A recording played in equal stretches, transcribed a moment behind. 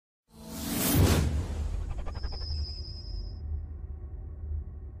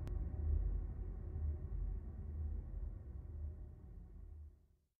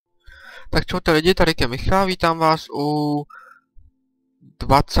Tak čaute lidi, tady je Michal, vítám vás u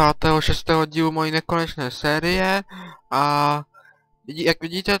 26. dílu mojí nekonečné série a jak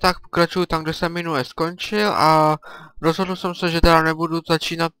vidíte, tak pokračuju tam, kde jsem minule skončil a rozhodl jsem se, že teda nebudu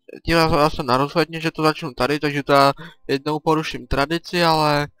začínat dělat zase na rozhodně, že to začnu tady, takže teda jednou poruším tradici,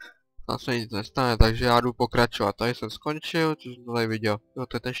 ale tam se nic nestane, takže já jdu pokračovat. Tady jsem skončil, co jsem tady viděl. Jo,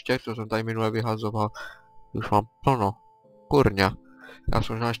 to je ten štěk, co jsem tady minule vyhazoval. Už mám plno. Kurňa. Já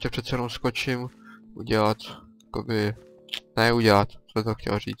se možná ještě přece jenom skočím udělat, jakoby, ne udělat, co jsem to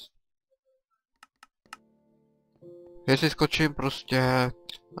chtěl říct. Jestli skočím prostě,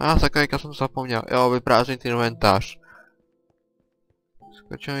 takovýka jsem zapomněl, jo, vyprázdnit inventář.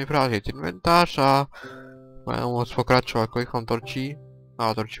 Skočím vyprázdnit inventář a budeme moc pokračovat, kolik mám torčí.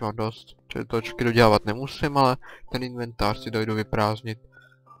 A torčí mám dost, čili točky dodělávat nemusím, ale ten inventář si dojdu vyprázdnit.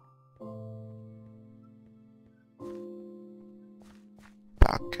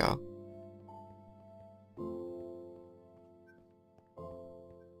 Tak jo.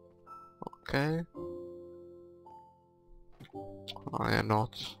 OK. A je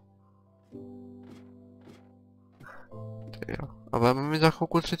noc. Jo. A budeme mít za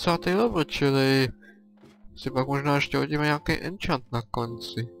chvilku 30. level, čili si pak možná ještě hodíme nějaký enchant na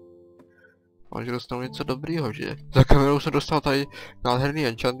konci. A že dostanu něco dobrýho, že? Za kamerou jsem dostal tady nádherný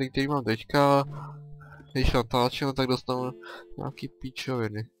enchanty, který mám teďka. Když natáčím, tak dostanu nějaký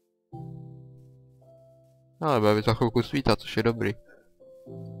píčoviny. Ale bude mi za chvilku svítat, což je dobrý.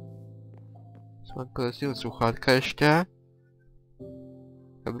 Jsme klesili sluchátka ještě.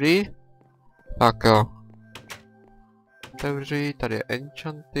 Dobrý. Tak jo. Otevři, tady je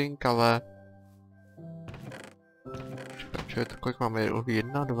enchanting, ale... Čekaj, kolik máme?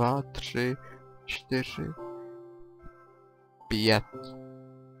 1, 2, 3, 4, 5.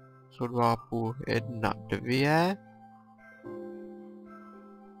 Jsou 2,5, 1, 2.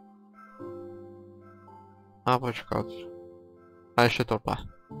 A počkat. A ještě tohle.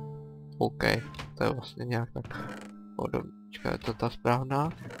 OK, to je vlastně nějak tak podobně. Čekaj, je to ta správná?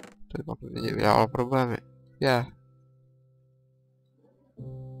 To je pak nedělalo problémy. Je.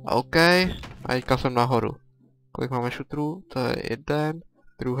 OK, a teďka jsem nahoru. Kolik máme šutrů? To je 1,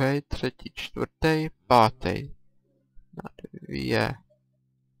 2, 3, 4, 5. Na 2.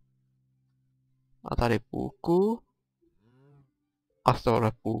 A tady půlku. A z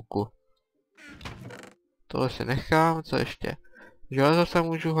tohohle půlku. Tohle si nechám, co ještě? Železo se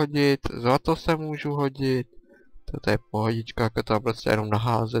můžu hodit, zlato se můžu hodit. To je pohodička, jako to prostě jenom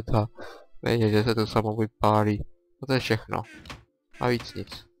naházet a vědět, že se to samo vypálí. To je všechno. A víc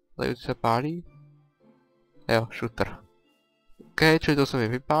nic. Tady se pálí? Jo, shooter. OK, čili to se mi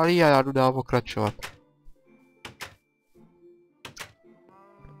vypálí a já jdu dál pokračovat.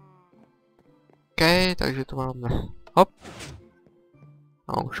 OK, takže to máme. Hop.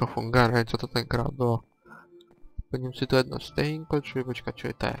 A už to funguje, nevím, co to tenkrát bylo. Plním si to jedno stejnko, čili počkat,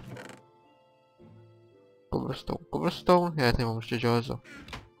 čili to je. Cobblestone, já tady mám ještě železo.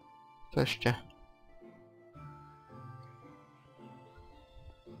 To ještě.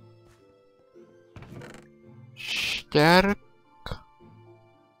 Štěrk.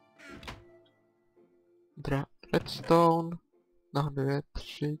 Redstone. Na 2,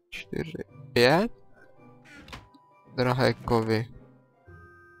 3, 4, 5. Drahé kovy.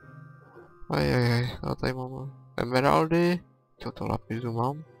 Ajajaj, a tady mám emeraldy. Co to lapisu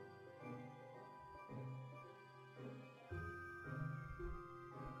mám?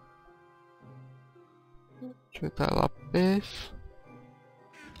 Co to je lapis?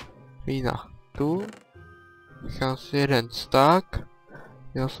 Vína tu. Nechám si jeden stack.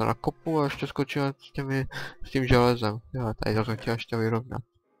 Já se nakopu a ještě skočím s tím železem. Já tady to jsem chtěl ještě vyrovnat.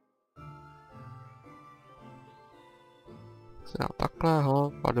 Se dám takhle,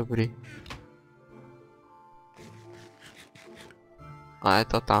 ho, a dobrý. A je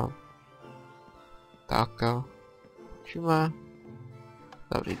to tam. Tak jo. Učíme.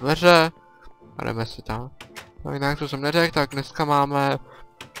 Zavřít dveře. A jdeme si tam. No jinak, co jsem neřekl, tak dneska máme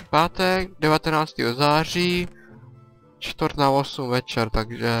pátek, 19. září, 7:45 večer,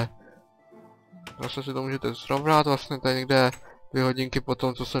 takže zase si to můžete srovnat, vlastně tady někde 2 hodinky po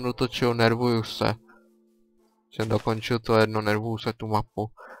tom, co jsem dotočil Nervuju se. Jsem dokončil to jedno, Nervuju se tu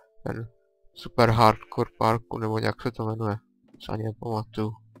mapu, ten super hardcore parku, nebo jak se to jmenuje, se ani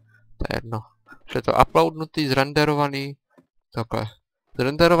nepamatuju, to je jedno. Už je to uploadnutý, zrenderovaný, takhle,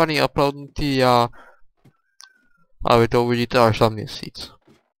 zrenderovaný, uploadnutý a vy to uvidíte až za měsíc.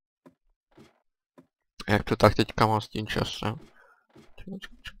 Jak to tak teďka mám s tím časem. Tady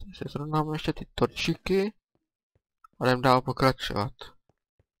si zrovnáme ještě ty torčíky. A jdem dál pokračovat.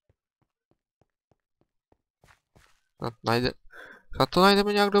 A to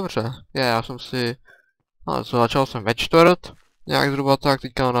najdeme nějak dobře. Já jsem si... No, začal jsem ve čtvrt. Nějak zhruba tak,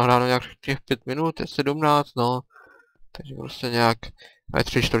 teďka nahráno nějak těch 5 minut, je 17, no. Takže prostě nějak ve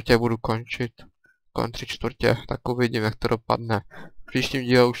 3/4 budu končit. Kolem 3/4, tak uvidím, jak to dopadne. V příštím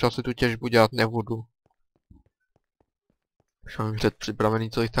díle už asi tu těžbu dělat nebudu. Už mám před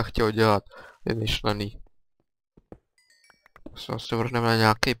připravený, co bych tak chtěl dělat. Vymyšlený. Se vrhneme na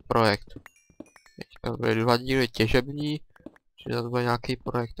nějaký projekt. Teďka bude 2 díly těžební, čili to bude nějaký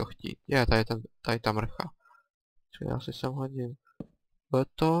projekt to chtít. Je, tady ta mrcha. Čili já si sem hodím. Bude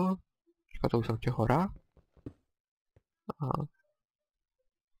to... Počkat, to už jsem v těch horách? Aha.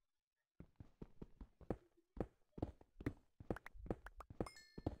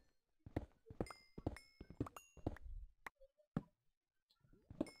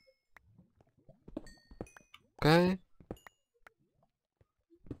 OK.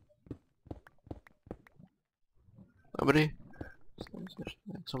 Dobrý. Snažím se ještě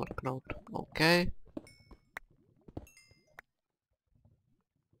něco mrknout. OK.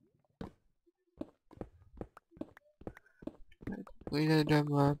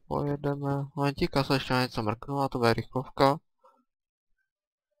 Pojedeme. Momentíka se ještě něco mrknu a to bude rychlovka.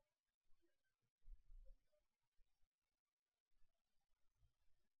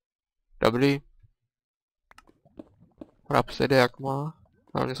 Dobrý. Rap se jde jak má.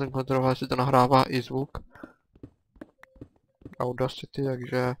 Hlavně jsem kontroloval, jestli to nahrává i zvuk. Audacity,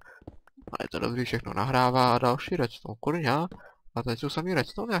 takže... A je to dobrý, všechno nahrává a další redstone, kurňa. A teď jsou samý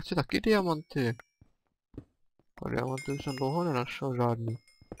redstone, já chci taky diamanty. A diamanty jsem dlouho nenašel žádný.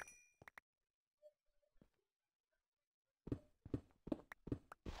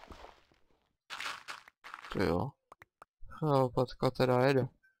 To jo. No, patka teda jede.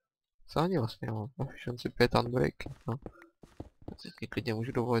 Co ani vlastně mám? Efficiency 5 unbreaking, no. Já si klidně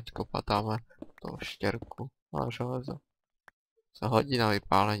můžu dovolit kopat, dáme toho štěrku a železo. Za hodí na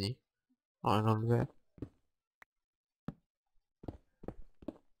vypálení. Ale jenom 2.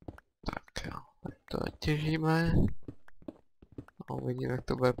 Tak jo, tak to těžíme. A uvidíme, jak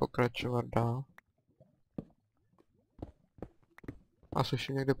to bude pokračovat dál. A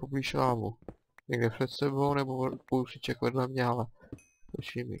slyším někde poblíž lávu. Někde před sebou nebo půlšiček vedle mě, ale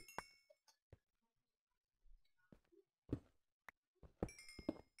slyším ji.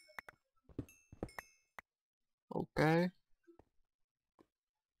 OK.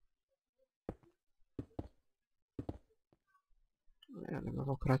 Jdeme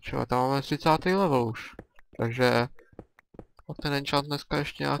pokračovat. Tam máme 30. level už. Takže o ten enchant dneska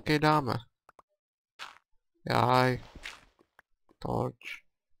ještě nějaký dáme. Jaj. Torč.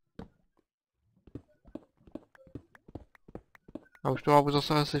 A už tu lávu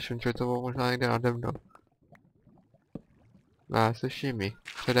zase neslyším, čili to bylo možná někde nade mnou. Ne, slyším ji.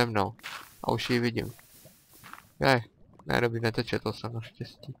 Přede mnou. A už ji vidím. Jaj. Ne, dobrý, neteče to sem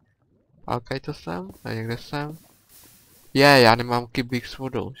naštěstí. A okej, to sem? A někde jsem? Já nemám kyblík s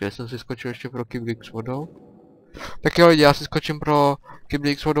vodou, že jsem si skočil ještě pro kyblík s vodou. Tak jo lidi, já si skočím pro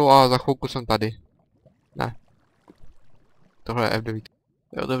kyblík s vodou a za chvilku jsem tady. Ne. Tohle je F9.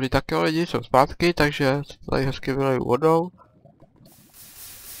 Jo dobrý, tak jo lidi, jsem zpátky, takže si tady hezky vyleju vodou.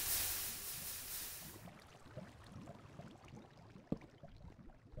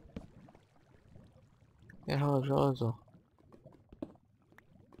 Hele, železo.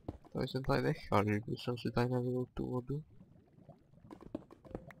 To jsem tady nechal, když jsem si tady nevylil tu vodu.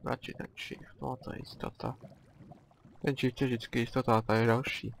 Radši ten shift, no to je jistota. Ten shift je vždycky jistota a tady je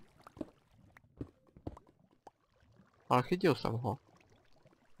další. Ale chytil jsem ho.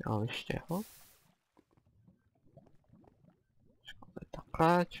 Jo, ještě ho.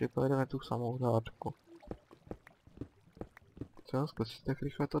 Takhle, či pojedeme tu samou řádku. Co, zkusit tak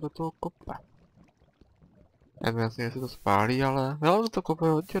rychle to do toho kope. Nevím jasně, jestli to spálí, ale jo, to kope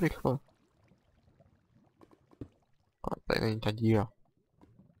hodně rychle. Ale tady není ta díra.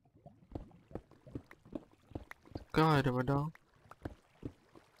 Tak jo, jdeme dál.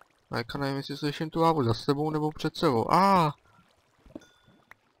 A jak nevím, jestli slyším tu lávu za sebou nebo před sebou.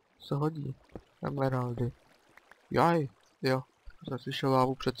 Se hodí. Emeraldy. Jaj, jo. Jsem slyšel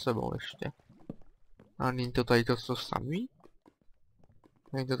lávu před sebou ještě. A není to tady to samý?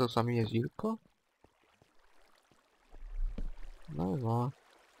 Není to samý jezírko? Nevím, ale...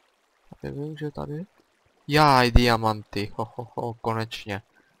 Nevím, že tady... Jaj, diamanty, konečně.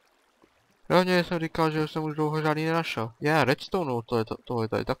 Hlavně jsem říkal, že jsem už dlouho žádný nenašel. Redstone, to je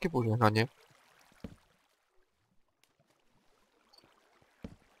tady taky požehnaně.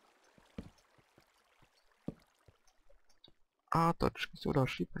 A točky jsou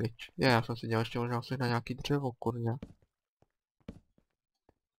další pryč. Já jsem si dělal ještě možná na nějaký dřevo, kurňa.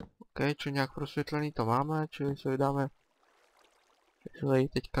 OK, čo nějak prosvětlený to máme, čili si vydáme Takže tady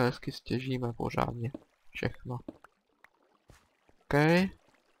teďka hezky stěžíme pořádně. Všechno. OK.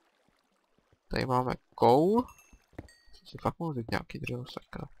 Tady máme koul. Jsem si fakt mohl vzít nějaký dřevo,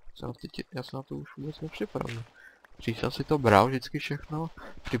 sakra. Já jsem na to už vůbec nepřipravil. Dřív jsem si to bral vždycky všechno.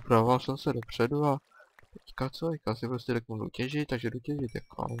 Připravoval jsem se dopředu a teďka co? Teďka si prostě řeknu jdu těžit, takže jdu těžit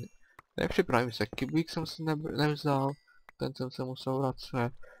jako. Nepřipravím se, kyblík jsem si nevzal. Ten jsem se musel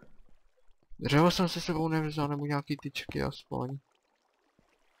vracet. Dřevo jsem si sebou nevzal, nebo nějaký tyčky aspoň.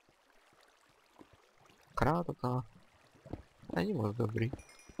 Kráta ta není moc dobrý.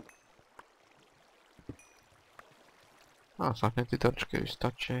 A snad ty točky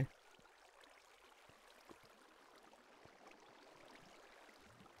vystačí.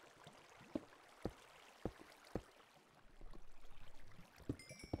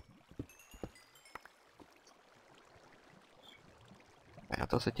 Já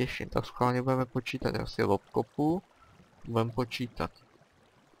to se těším, tak schválně budeme počítat, já si obkopu, budeme počítat.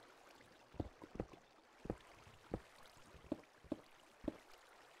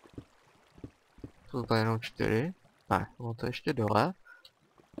 Jsou tady jenom 4? Ne, ono to ještě dole.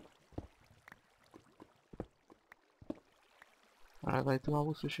 Ale tady tu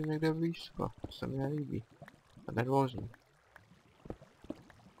mám slyším někde blízko, to se mi nelíbí. To nervózní.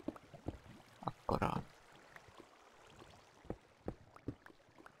 Akorát.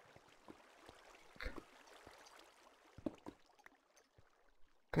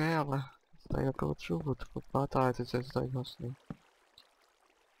 OK, ale tady jako potřebuji odkopat, ale teď se tady vlastně.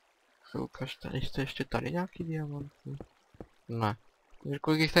 Ukažte, jste ještě tady nějaký diamanty? Ne. Takže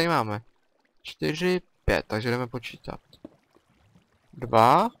kolik jich tady máme? 4, 5, takže jdeme počítat.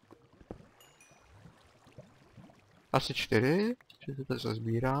 2. Asi 4, že si to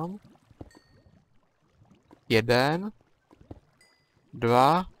sbírám. 1.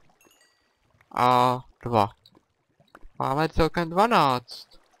 2. A 2. Máme celkem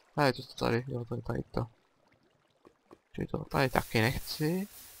 12. A je to tady, jo, to je tady to. Čili to tady taky nechci.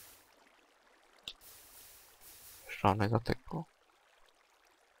 Šla nezateklo.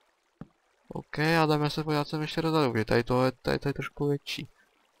 OK, a jdeme se podívat sem ještě dozadu, kde tady to je tady trošku větší.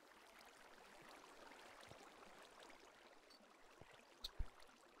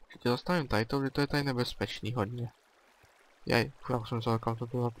 Když tě zastavím tady to, kde to je tady nebezpečný hodně. Jej, fakt jsem se kam to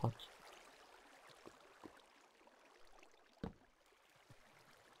tu zapad.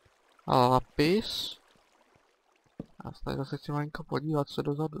 A lapis. Já se tady zase chci malinko podívat se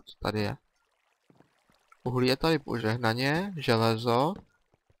dozadu, co tady je. Uhlí je tady požehnaně, železo.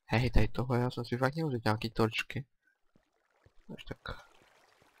 Hej, tady toho, já jsem si fakt měl vzít nějaký točky. Až tak.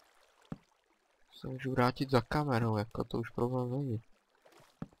 Se můžu vrátit za kamerou, jako to už problém není.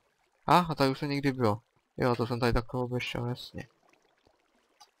 A tady už jsem někdy byl. Jo, to jsem tady takhle obešel, jasně.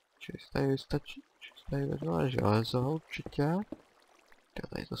 Čili tady vystačí, tady vezme železo určitě.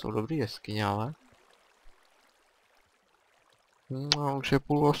 Tady to jsou dobrý jeskyně, ale. No, už je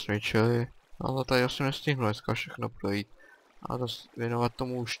 7:30, čili. Ale tady asi nestihnu dneska všechno projít. A zase věnovat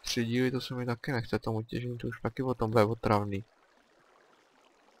tomu už 3 díly, to se mi taky nechce, tomu těžení, to už taky o tom bude otravný.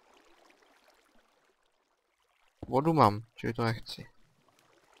 Vodu mám, čili to nechci.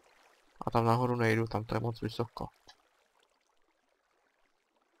 A tam nahoru nejdu, tam to je moc vysoko.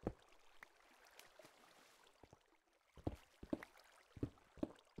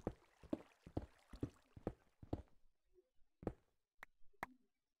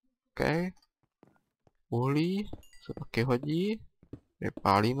 OK. Uhlí se taky hodí.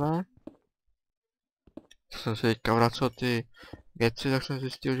 Vypálíme. Když jsem si teďka vracel ty věci, tak jsem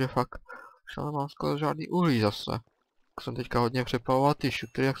zjistil, že fakt už nemám skoro žádný uhlí zase. Jak jsem teďka hodně přepaloval ty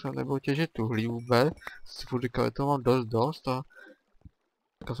šutry, jak jsem nebyl těžit uhlí vůbec. Si furt říkal, že toho mám dost a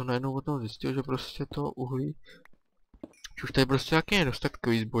tak jsem najednou o tom zjistil, že prostě to uhlí už tady prostě jaký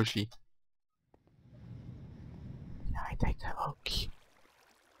nedostatkový zboží. Tady to je velký.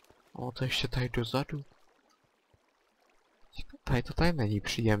 O, to ještě tady dozadu. Tady to tady není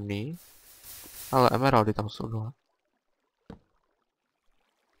příjemný. Ale emeraldy tam jsou dole.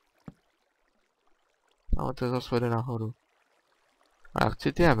 Ale to je zase vede nahoru. A já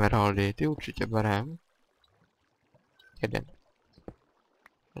chci ty emeraldy, ty určitě berem. 1.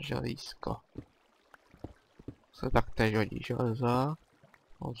 Želízko. Se taktéž hodí železa.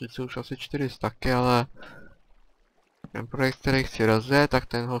 Mám sice už asi 400 taky, ale ten projekt, který chci rozjet, tak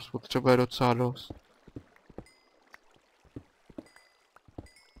ten ho spotřebuje docela dost.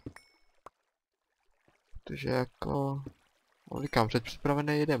 Protože jako... říkám,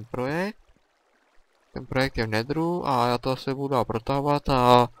 předpřipravený jeden projekt. Ten projekt je v nedru a já to asi budu dál protahovat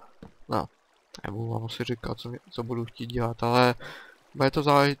a... No, nebudu vám asi říkat, co budu chtít dělat, ale... Bude to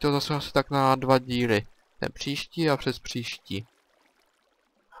záležitost zase asi tak na 2 díly. Ten příští a přes příští.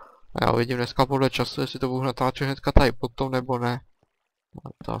 A já uvidím dneska podle času, jestli to budu natáčet hnedka tady potom nebo ne.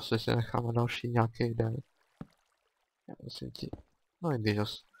 A to asi si necháme další nějaký den. Já myslím ti, no i když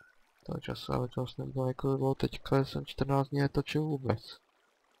zas toho času, ale to vlastně nebylo jako by bylo teďka, jsem 14 dní netočil vůbec.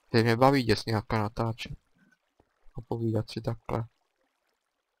 Teď mě baví děsně nějaká natáčet. A povídat si takhle.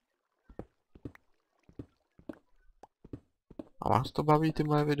 A vás to baví ty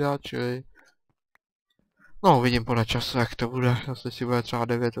moje videa, čili... No, uvidím podle času, jak to bude. Zase si bude třeba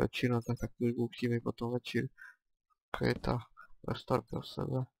 9 večer, no tak takový bůh mi potom večer. Kryta, prostor pro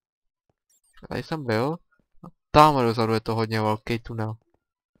sebe. Tady jsem byl. A tam dozadu je to hodně velký tunel.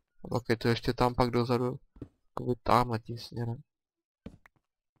 Ok, to ještě tam pak dozadu. Jakoby tamhle tím směrem.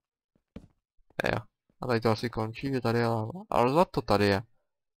 Jo. A tady to asi končí, že tady je láva. Ale zlato tady je.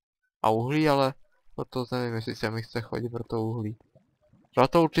 A uhlí, ale proto nevím, jestli se mi chce chodit pro to uhlí.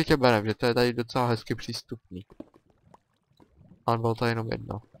 Zlato určitě berem, že to je tady docela hezky přístupný. Ale bylo to jenom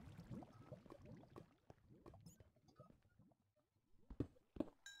jedno.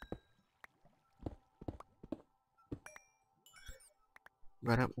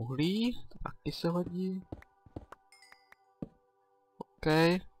 Berem uhlí, to taky se hodí. OK.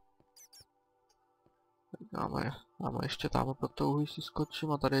 Máme ještě tam pro to uhlí si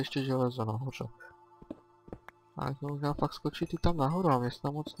skočím a tady ještě železo nahoře. A to možná fakt skočit i tam nahoru, a mě se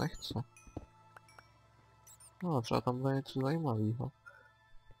tam moc nechce. No třeba tam bude něco zajímavého.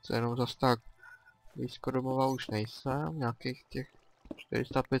 Co jenom zas tak blízko domova už nejsem, nějakých těch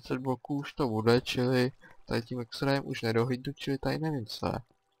 400-500 bloků už to bude, čili tady tím X-rayem už nedohlídnu, čili tady nevím co je.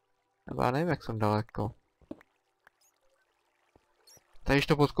 Nebo já nevím jak jsem daleko. Tady když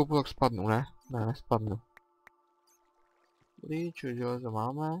to podkopu, tak spadnu, ne? Ne, nespadnu. Dobrý, čili železo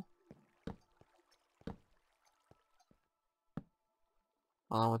máme.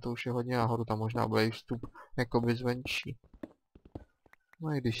 Ale to už je hodně nahoru, tam možná bude i vstup jakoby zvenčí. No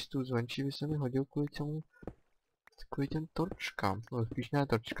a když vstup zvenčí by se mi hodil kvůli těm torčkám. No spíš ne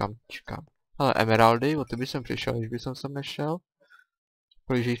torčkám. Ale emeraldy, o ty by jsem přišel, když by jsem sem nešel.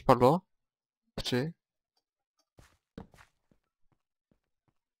 Kolik jich spadlo? 3.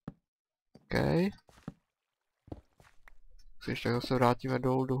 OK. Když tak zase vrátíme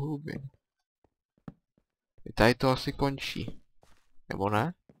dolů do hlubin. I tady to asi končí. Nebo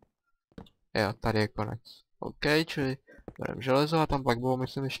ne? Jo, tady je konec. OK, čili bereme železo a tam pak bylo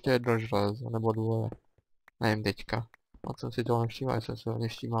myslím ještě jedno železo, nebo dvoje. Nevím teďka. A jsem si toho nevšímal, jsem si ho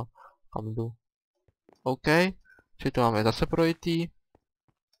nevšímal, kam jdu. OK, čili to máme zase projitý.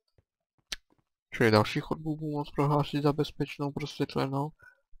 Čili další chodbu budu moc prohlásit za bezpečnou, prosvětlenou.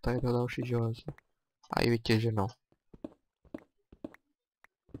 Tady je to další železo. A i vytěženo.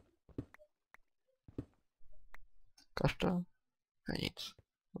 Kažte? A nic.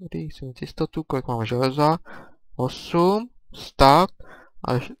 Dobrý, jsem mít jistotu, kolik mám železa. 8, stack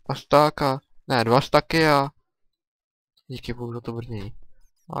a stack a... Ne, 2 stacky a... Díky bohu za to brnění.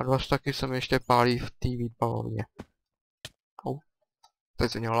 A 2 stacky se mi ještě pálí v té výpalovně. Au.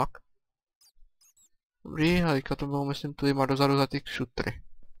 Teď se měl lak. Dobrý, a teďka to bylo myslím tudyma dozadu za ty šutry.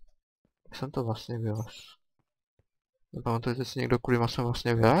 Kde jsem to vlastně vylez? Nepamatujete si někdo, kudyma jsem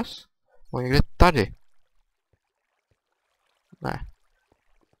vlastně vylez? Nebo někde tady. Ne.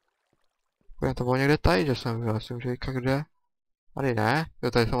 To bylo někde tady, že jsem vylez, jsem říkal kde? Tady ne,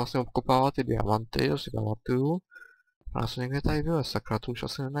 jo tady jsem vlastně obkopával ty diamanty, to si pamatuju. A já jsem někde tady vylez, sakra, to už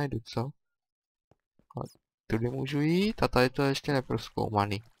asi nenajdu, co? Ale tudy můžu jít a tady to je ještě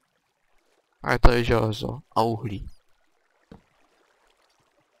neprozkoumaný. A je tady železo a uhlí.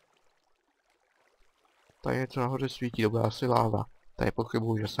 Tady něco nahoře svítí, to bude asi láva. Tady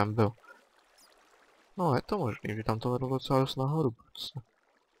pochybuju, že jsem byl. No je to možný, že tam to vedlo docela dost nahoru, prostě.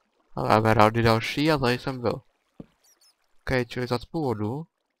 Ale emeraldy další a tady jsem byl. OK, čili zacpu vodu.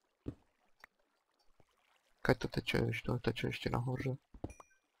 Kaj to teče, když to teče ještě nahoře.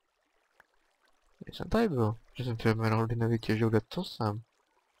 Když jsem tady byl, že jsem ty emeraldy nevytěžil, kde to jsem?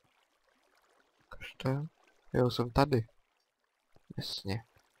 Kažte, jo, jsem tady. Jasně.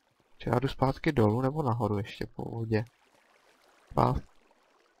 Čili já jdu zpátky dolů nebo nahoru ještě po vodě. Páv.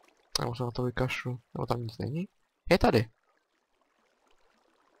 Nebo se na to vykašlu, nebo tam nic není? Je tady.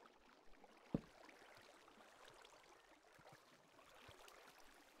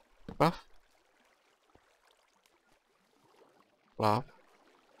 Plav. Plav.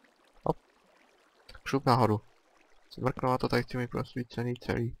 Hop. Tak šup nahoru. Zmrknu na to tady chci mi prosvícený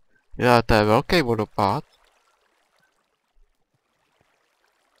celý. Jo, to je velký vodopád.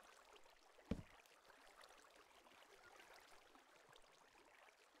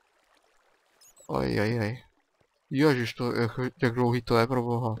 Ojejej. Ježiš, to jak dlouhý to je, pro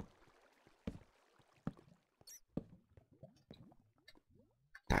boha.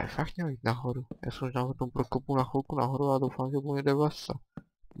 To je fakt měl jít nahoru. Já jsem možná o tom prokopu na chvilku nahoru a doufám, že budu někde v lese.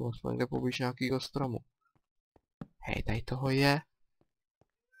 Nebo jsme někde poblíž nějakýho stromu. Hej, tady toho je.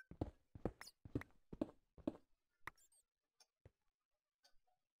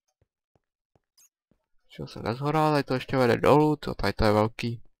 Šel jsem nezhora, tady to ještě vede dolů, tady to je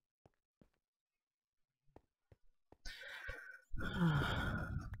velký.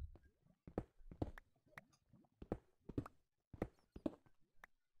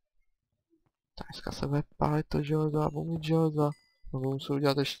 Dneska se bude pálit to železo a budu mít železo. Nebo musím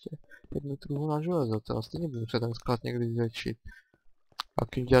udělat ještě jednu truhu na železo, to vlastně nebudu muset ten sklad někdy zvětšit. A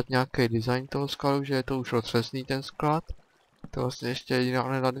když dělat nějaký design toho skladu, že je to už otřesný ten sklad. To je vlastně ještě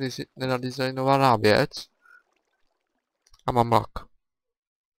jediná nenadizajnovaná věc. A mám lak.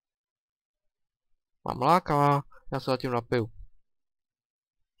 Mám lak a já se zatím napiju.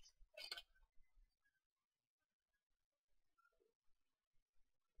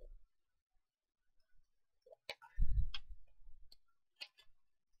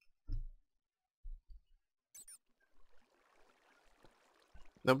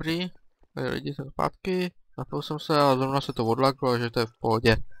 Dobrý, lidi jsem zpátky, napil jsem se a zrovna se to odlaklo, že to je v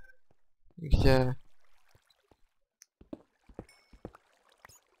pohodě. Kde?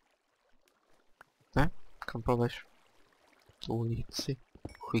 Ne? Kam plaveš? Tu ulici.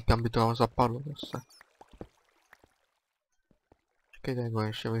 Chuj, kam by to vám zapadlo zase. Čekejte, jako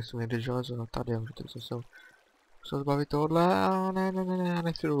ještě myslím někde železo, no tady, že teď jsem se musel zbavit tohohle a ne,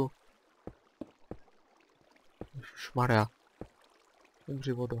 nechci dolů. Šmarja.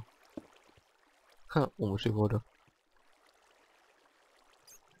 Umři vodo. Umři vodo.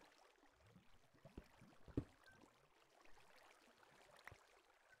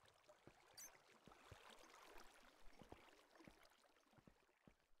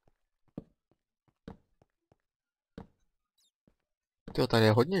 Tyjo, tady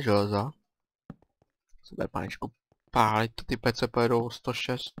je hodně železa. Se bude panečku pálit, ty pece pojedou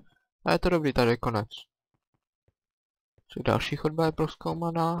 106. A je to dobrý, tady je konec. Další chodba je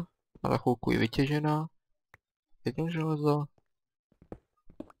prozkoumaná, a za chvilku i vytěžená. Jedno železo.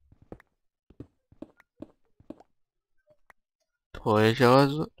 To je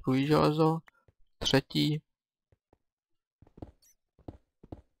železo, druhý železo, třetí,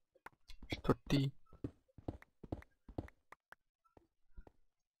 čtvrtý,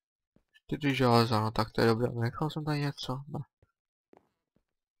 4 železa, no tak to je dobré. Nechal jsem tady něco, ne.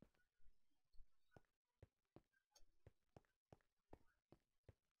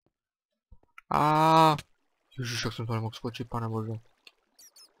 Ježiš, jak jsem to nemohl skočit, pane bože.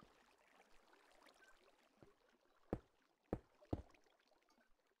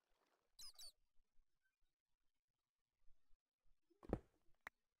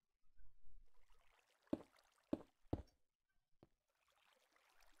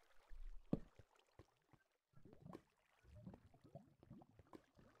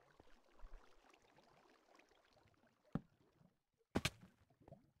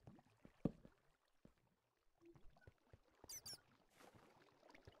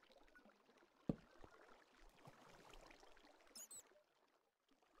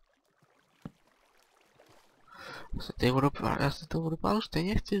 Já se toho vodopádu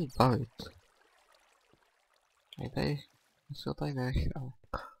stejně chci zbavit. Já si ho tady nechám.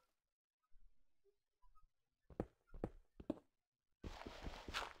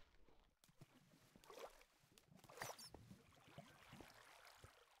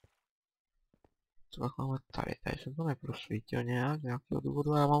 Co pak máme tady? Tady jsem to neprosvítil nějak, z nějakého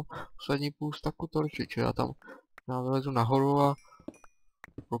důvodu. Já mám poslední půl staku torčiče. Já tam vylezu nahoru a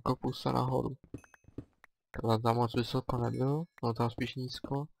prokopu se nahoru. Tam moc vysoko nebyl, bylo tam spíš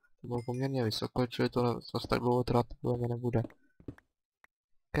nízko. To bylo poměrně vysoko, čili to zase tak dlouho trvat nebude.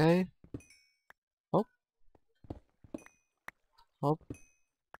 OK. Hop. Hop.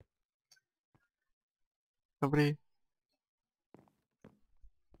 Dobrý.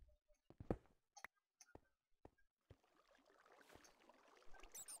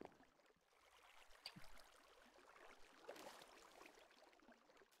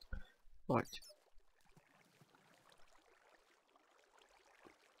 Pojď.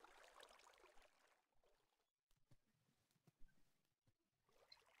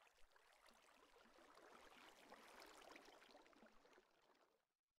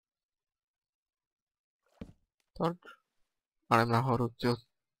 Torč. Ale nahoru, tyjo.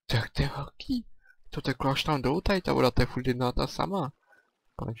 Tak to je velký. To teklo až tam dolů tady, ta voda, to je furt jedna ta sama.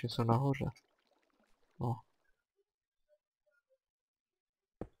 Konečně jsem nahoře. No.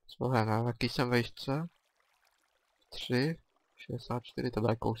 Jsme na jaký jsem vejšce? 3, 64, to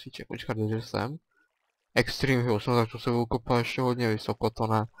bude kousíček, počkat, že jsem. Extreme Hills, no tak to se budu kopat ještě hodně vysoko, to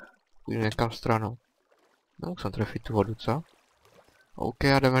ne. Půjdu někam stranou. No, musím trefit tu vodu, co? OK,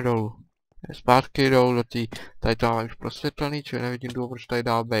 a jdeme dolů. Zpátky dolů do tý, tady to máme už prosvětlený, čili nevidím důvod, proč tady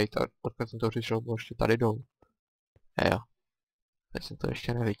dál bejt. A odkud jsem to přišel, bylo ještě tady dolů. Jo. Teď jsem to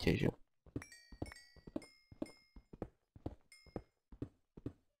ještě nevytěžil.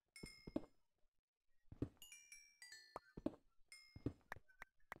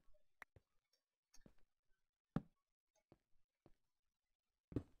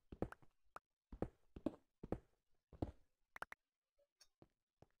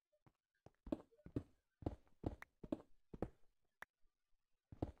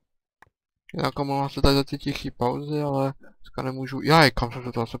 Jako mohla se tady za ty tichý pauzy, ale dneska nemůžu. Jaj, kam jsem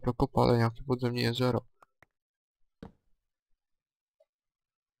se to zase prokopal, to je nějaký podzemní jezero.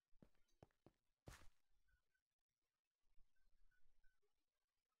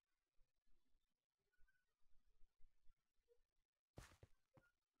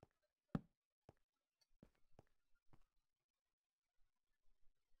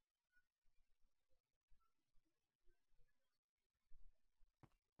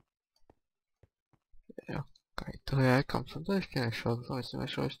 Jo, kaj to je, kam jsem to ještě nešel, to jsem myslím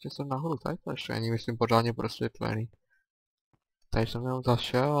nešel ještě sem nahoru, tady to ještě není, myslím, pořádně prosvětlený. Tady jsem jenom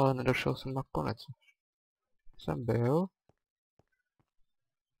zašel, ale nedošel jsem na konec. Jsem byl.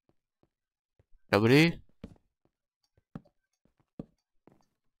 Dobrý.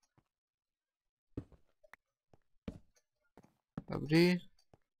 Dobrý.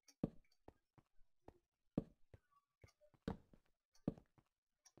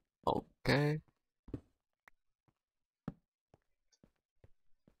 OK.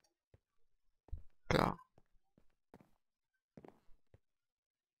 Tak.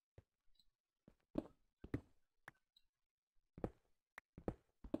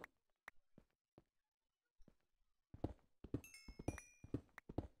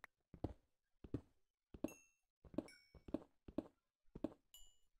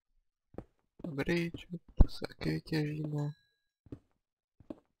 Dobrý, to se taky vytěžíme.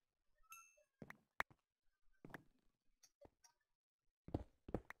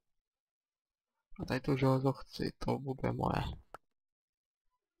 A tady to železo chci, to bude moje.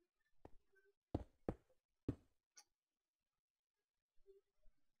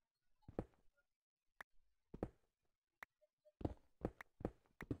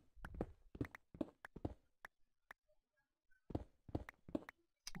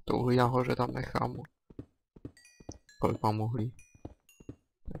 To uhlí nahoře tam nechám. Kolik mám uhlí?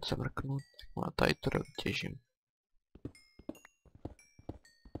 Teď se mrknout, a tady to vytěžím.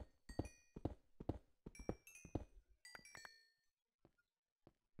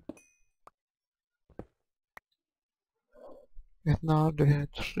 Jedna, dvě,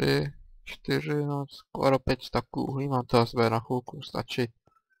 tři, čtyři, no skoro 5 staků uhlí mám, to asi bude na chvilku stačit.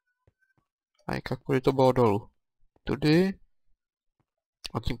 A jak kudy to bylo dolů? Tudy.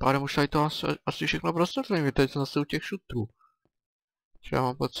 A tím pádem už tady to asi všechno prosvětlím, teď jsem zase u těch šutrů. Že já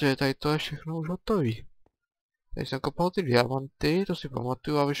mám pocit, že tady to je všechno už hotový. Tady jsem kopal ty diamanty, to si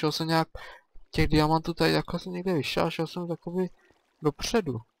pamatuju, a vyšel jsem nějak těch diamantů tady takhle jsem někde vyšel, šel jsem takový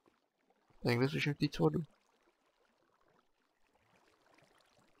dopředu. Tady někde slyším týc vodu.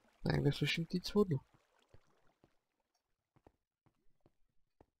 Tady někde slyším týc vodu.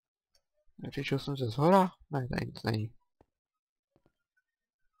 Nepřišel jsem ze zhora? Ne, tady nic není.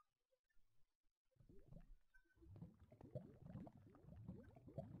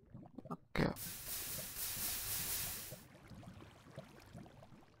 Tak jo.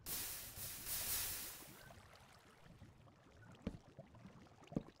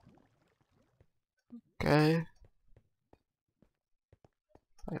 OK.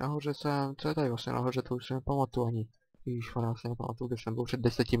 Tady nahoře jsem, co je tady vlastně nahoře, to už si nepamatuju ani. Ježíš, já si nepamatuju, kde jsem byl před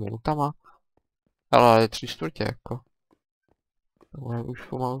 10 minutama. Ale 3/4 jako. To je už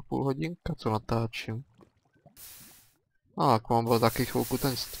pomalu půl hodinka, co natáčím. No tak mám byl taky chvilku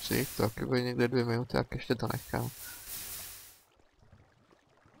ten střih, to taky bude někde 2 minuty, jak ještě to nechám.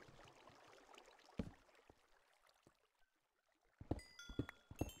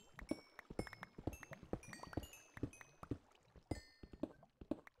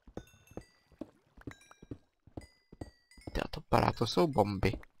 To padá, to jsou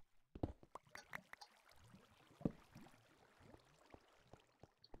bomby.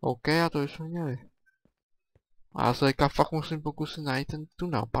 OK, a to už jsme měli. A já se teďka fakt musím pokusit najít ten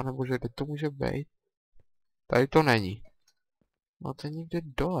tunel, panebože, kde to může být? Tady to není. No to je někde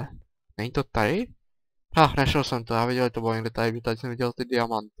dole. Není to tady? Nešel jsem to, já viděl, to bylo někde tady, tady jsem viděl ty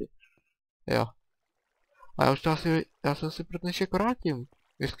diamanty. Jo. A já už to asi, já se asi pro dnešek vrátím.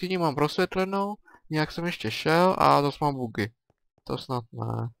 Jeskyni mám prosvětlenou, nějak jsem ještě šel a to mám bugy. To snad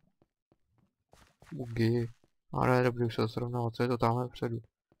ne. Bugy. Ale dobrý, už se to srovnalo, co je to tamhle vpředu.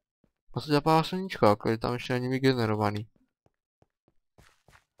 A se zapává sluníčko, jako tam ještě není vygenerovaný.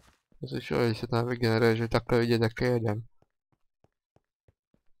 Když se tam vygeneruje, že takhle vidět, jak je jeden.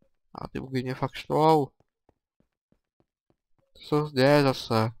 A ty bugy mě fakt štvou. Co se děje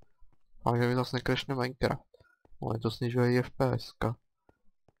zase? Fakt, že mi zase nekrešne Minecraft. Ale to snižuje i FPS.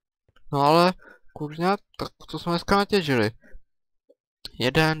 No ale, kurňa, tak co jsme dneska natěžili?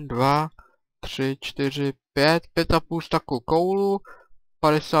 1, 2, 3, 4, 5, 5,5 staku koulu,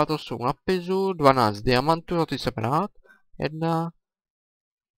 58 lapisu, 12 diamantů, za ty jsem rád. 1,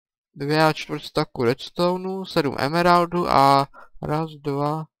 2 čtvrt staku redstone, 7 emeraldů a 1,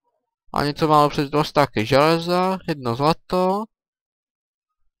 2 a něco málo přes 2 staky železa, 1 zlato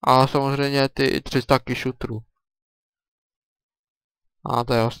a samozřejmě ty 3 staky šutrů. A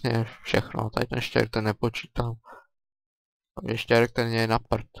to je vlastně všechno, tady ten štěrk ten nepočítám. Takže štěrk ten je na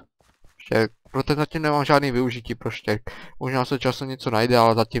prd. Štěrk, proto zatím nemám žádný využití pro štěrk. Možná se časem něco najde,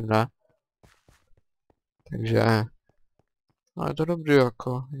 ale zatím ne. Takže... No je to dobrý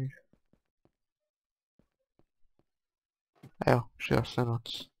jako. A jo, už je asi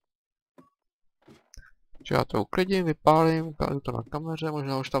noc. Takže já to uklidím, vypálím, ukážu to na kameře,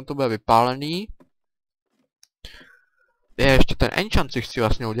 možná už tam to bude vypálený. Ještě ten enchant si chci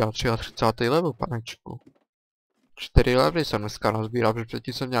vlastně udělat 33. level, panečku. 4 levely jsem dneska nazbíral, protože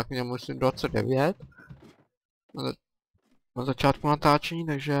předtím jsem nějak měl myslím 29. Na začátku natáčení,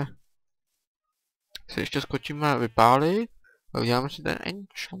 takže si ještě skočíme vypálit a uděláme si ten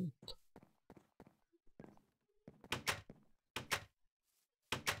enchant.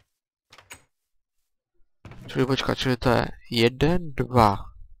 Čili počkat, čili to je 1, 2.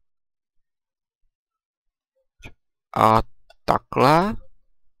 A takhle.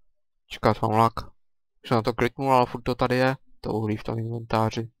 Čekat, mám lak. Už jsem na to kliknul, ale furt to tady je. To uhlí v tom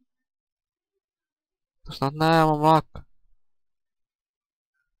inventáři. To snad ne, já mám lak.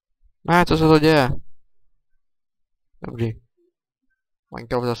 Ne, co se to děje? Dobrý.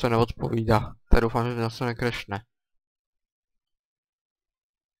 Minecraft zase neodpovídá. Tak doufám, že zase nekrešne.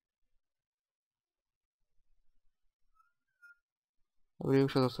 Dobrý,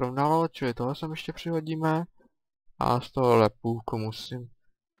 už se to srovnalo, čili tohle sem ještě přihodíme. A z toho lepůvku musím.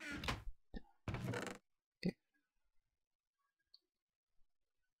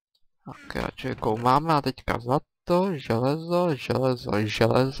 Tak, čili máme a teďka zlato, železo, železo,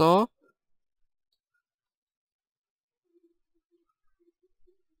 železo.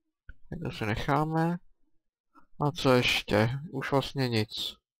 Tak to si necháme. A co ještě? Už vlastně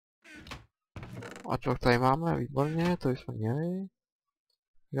nic. A co tady máme? Výborně, to jsme měli.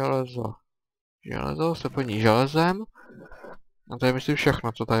 Železo. Železo se plní železem. A to je myslím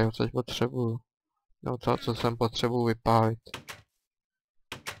všechno, co tady teď potřebuju. No co jsem potřebuju vypálit.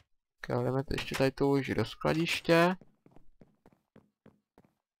 Tak jdeme ještě tady to uložit do skladiště.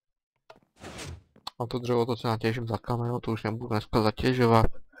 A to dřevo to se natěžím za kamerou, to už nebudu dneska zatěžovat.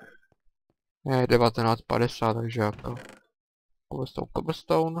 Je 19:50, takže jako...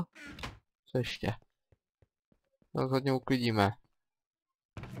 Cobblestone. Co ještě? Rozhodně uklidíme.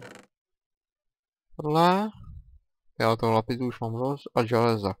 Tohle. Já toho lapisu už mám dost a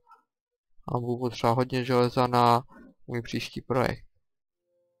železa. A budu potřeba hodně železa na můj příští projekt.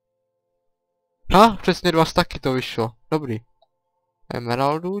 No, přesně 2 staky to vyšlo. Dobrý.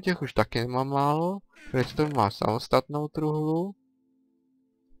 Emeraldů, těch už taky nemám málo. Redstone má samostatnou truhlu.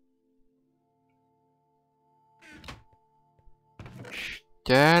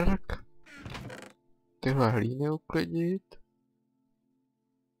 Štěrk. Tyhle hlíny uklidit.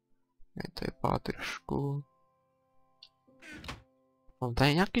 Je tady pár trošku. Mám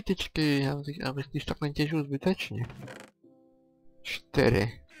tady nějaký tyčky, abych když tak netěžil zbytečně.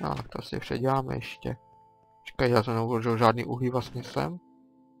 4. No, to si předěláme ještě. Čekaj, já jsem neuložil žádný uhlí vlastně sem.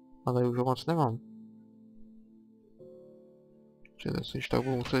 A tady už ho moc nemám. Čili si tak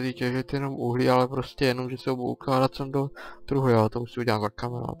budu muset jít těžit jenom uhlí, ale prostě jenom, že se ho budu ukládat sem do truhu, jo, to musím udělat za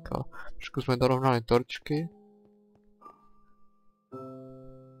kameráka. Trošku jsme dorovnali torčky.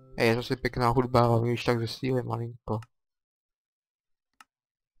 Je zase pěkná hudba, ale víš, tak zesílím malinko.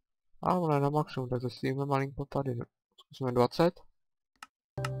 A ona je na maximum, tak zesílíme malinko tady. Zkusíme 20.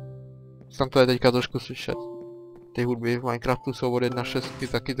 Tam to je teďka trošku slyšet. Ty hudby v Minecraftu jsou od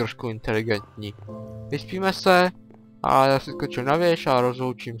 1.6 taky trošku inteligentní. Vyspíme se a já si skočím na věž a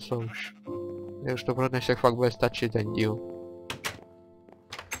rozloučím se už. Mně už to pro dnešek fakt bude stačit ten díl.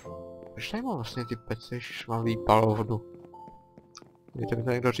 Proč tady mám vlastně ty pece, když mám výpalovnu? Můžete mi to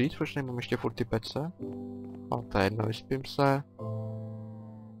někdo říct, proč nemám ještě furt ty pece? No to je jedno, vyspím se.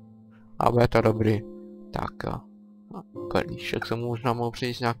 A bude to dobrý. Tak jo. Kalíšek jsem možná mohl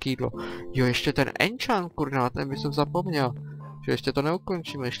přinést nějaký jídlo. Jo, ještě ten enchant, kurňa, ten bych jsem zapomněl. Že ještě to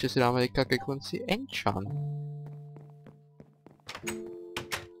neukončíme, ještě si dáme teďka ke konci enchant.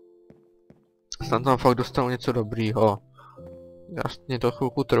 Snad tam fakt dostanu něco dobrýho. Jasně to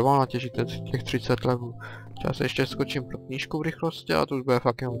chvilku trvalo natěžit těch 30 levů. Já se ještě skočím pro knížku v rychlosti a to už bude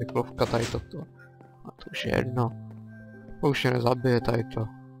fakt jenom rychlovka tady toto. A to už je jedno. To už je nezabije tady to.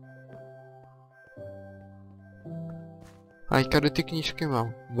 A teďka kdy ty knížky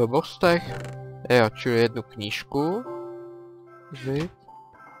mám? V blbostech? Jo, čili jednu knížku. Žít.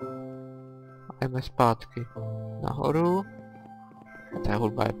 A jdeme zpátky. Nahoru. A ta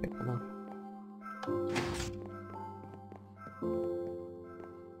hudba je pěkná.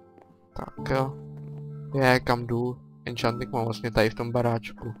 Tak jo. Je, kam jdu? Enchantik mám vlastně tady v tom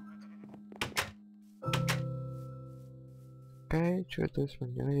baráčku. OK, čili to jsme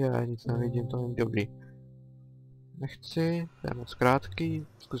měli, já nic nevidím, to není dobrý. Nechci, to je moc krátký,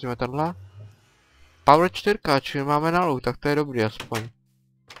 zkusíme tenhle. Power 4, čili máme na loot, tak to je dobrý aspoň.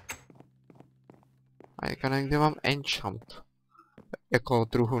 A jaká někde mám enchant. Jako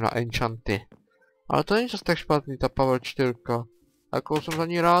druhu na enchanty. Ale to není zase tak špatný, ta Power 4. Jako jsem za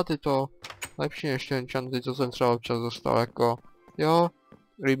ní rád, je to lepší než ty enchanty, co jsem třeba občas dostal, jako. Jo,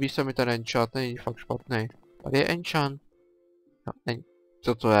 líbí se mi ten enchant, není fakt špatný. Tady je enchant. No,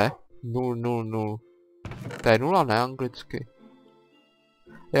 co to je? 000. To je 0, ne anglicky.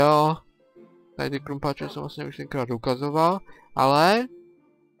 Jo. Tady ty krumpáče jsem vlastně už tenkrát ukazoval, ale...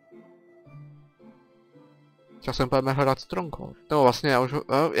 Časem půjdeme hledat Stronghold. No vlastně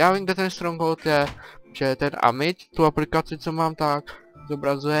já vím, kde ten Stronghold je, že ten Amit, tu aplikaci, co mám, tak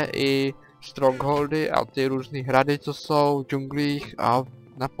zobrazuje i Strongholdy a ty různé hrady, co jsou v džunglích a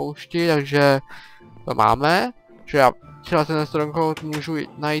na poušti, takže to máme. Že já třeba ten Stronghold můžu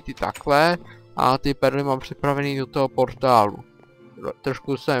najít i takhle a ty perly mám připravený do toho portálu.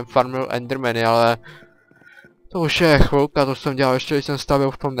 Trošku jsem farmil endermany, ale to už je chvilka, to jsem dělal ještě, když jsem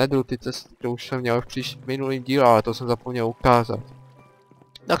stavil v tom nedu ty cesty, to už jsem měl v minulým díle, ale to jsem zapomněl ukázat.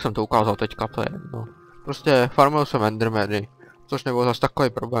 Tak jsem to ukázal teďka, to je jedno. Prostě farmil jsem endermany, což nebyl zase takový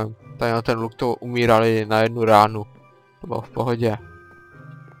problém. Tady na ten luk to umírali na jednu ránu. To bylo v pohodě.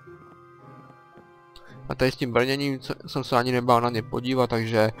 A tady s tím brněním jsem se ani nebál na ně podívat,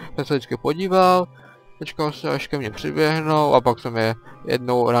 takže jsem se vždycky podíval, počkal se až ke mně přiběhnou a pak jsem je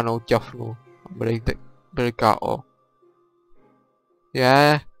jednou ranou ťafnul. Byli KO.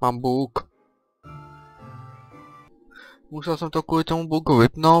 Mám bug. Musel jsem to kvůli tomu bugu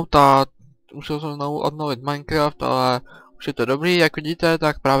vypnout a musel jsem znovu odnovit Minecraft, ale už je to dobrý, jak vidíte,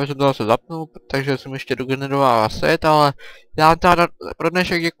 tak právě jsem to zase zapnul, takže jsem ještě dogeneroval set, ale já teda pro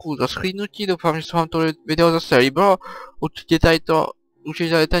dnešek děkuju za shlédnutí, doufám, že se vám to video zase líbilo, určitě tady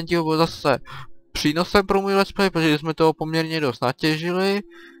ten díl byl zase přínosem pro můj let's play, protože jsme toho poměrně dost natěžili,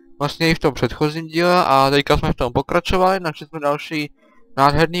 vlastně i v tom předchozím díle a teďka jsme v tom pokračovali, našli jsme další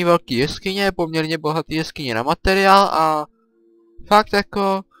nádherný velký jeskyně, poměrně bohatý jeskyně na materiál a fakt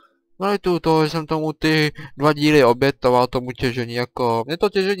jako nelitu toho, že jsem tomu ty 2 díly obětoval tomu těžení, jako mě to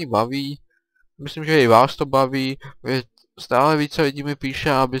těžení baví, myslím, že i vás to baví, stále více lidí mi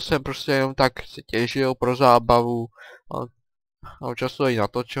píše, aby jsem prostě jenom tak si těžil pro zábavu a často i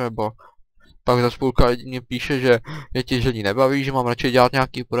natočil, nebo pak za spůlka lidí mě píše, že mě těžení nebaví, že mám radši dělat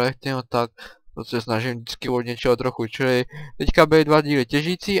nějaký projekty, no tak to se snažím vždycky od něčeho trochu, čili teďka byly 2 díly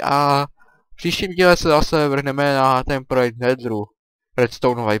těžící a v příštím díle se zase vrhneme na ten projekt Nedru,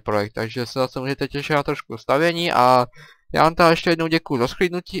 redstoneový projekt, takže se zase můžete těšit na trošku stavění a já vám tady ještě jednou děkuju za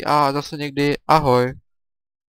shlédnutí a zase někdy ahoj.